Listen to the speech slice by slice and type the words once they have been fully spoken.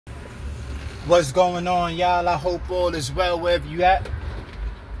What's going on, y'all? I hope all is well wherever you at.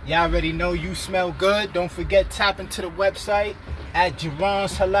 Y'all already know you smell good. Don't forget, tap into the website at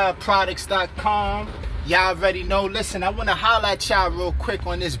Jeron'sHalalProducts.com. Y'all already know. Listen, I want to holler at y'all real quick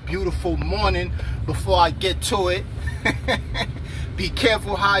on this beautiful morning before I get to it. Be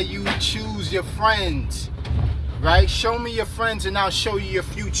careful how you choose your friends, right? Show me your friends and I'll show you your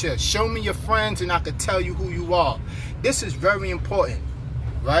future. Show me your friends and I can tell you who you are. This is very important,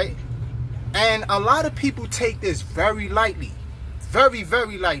 right? And a lot of people take this very lightly. Very,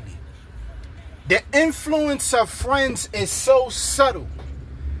 very lightly. The influence of friends is so subtle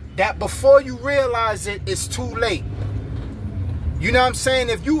that before you realize it, it's too late. You know what I'm saying?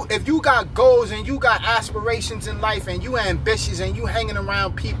 If you got goals and you got aspirations in life and you ambitious and you hanging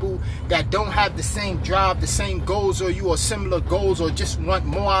around people that don't have the same drive, the same goals or you, or similar goals, or just want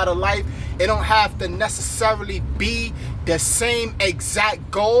more out of life, it don't have to necessarily be the same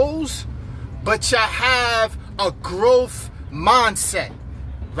exact goals, but y'all have a growth mindset,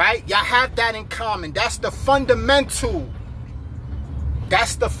 right? Y'all have that in common. That's the fundamental.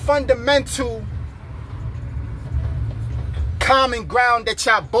 That's the fundamental common ground that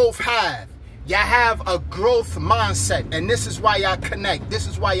y'all both have. Y'all have a growth mindset, and this is why y'all connect. This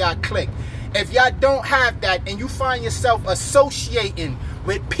is why y'all click. If y'all don't have that and you find yourself associating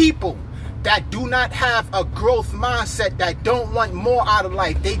with people that do not have a growth mindset, that don't want more out of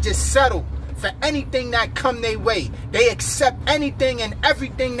life, they just settle for anything that come their way, they accept anything and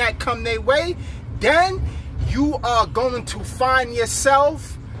everything that come their way, then you are going to find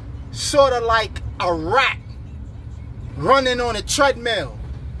yourself sort of like a rat running on a treadmill.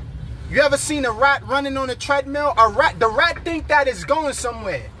 You ever seen a rat running on a treadmill? The rat think that it's going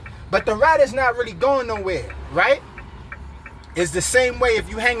somewhere, but the rat is not really going nowhere, right? It's the same way if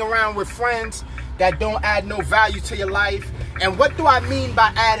you hang around with friends that don't add no value to your life. And what do I mean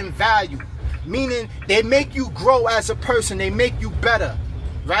by adding value? Meaning they make you grow as a person. They make you better,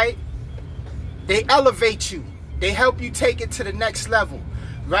 right? They elevate you. They help you take it to the next level,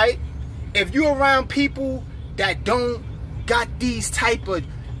 right? If you're around people that don't got these type of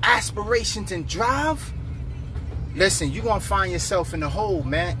aspirations and drive, listen, you're going to find yourself in the hole,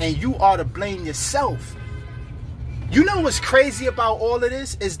 man. And you are to blame yourself. You know what's crazy about all of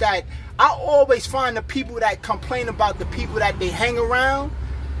this is that I always find the people that complain about the people that they hang around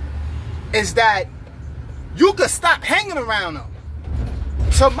is that you could stop hanging around them.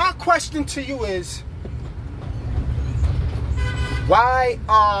 So my question to you is, why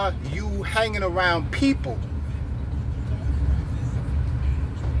are you hanging around people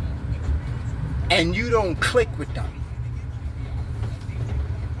and you don't click with them?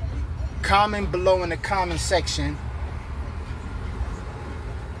 Comment below in the comment section.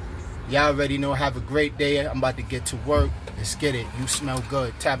 Y'all already know. Have a great day. I'm about to get to work. Let's get it. You smell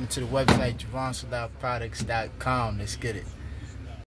good. Tap into the website, Jeron'sHalalProducts.com. Let's get it.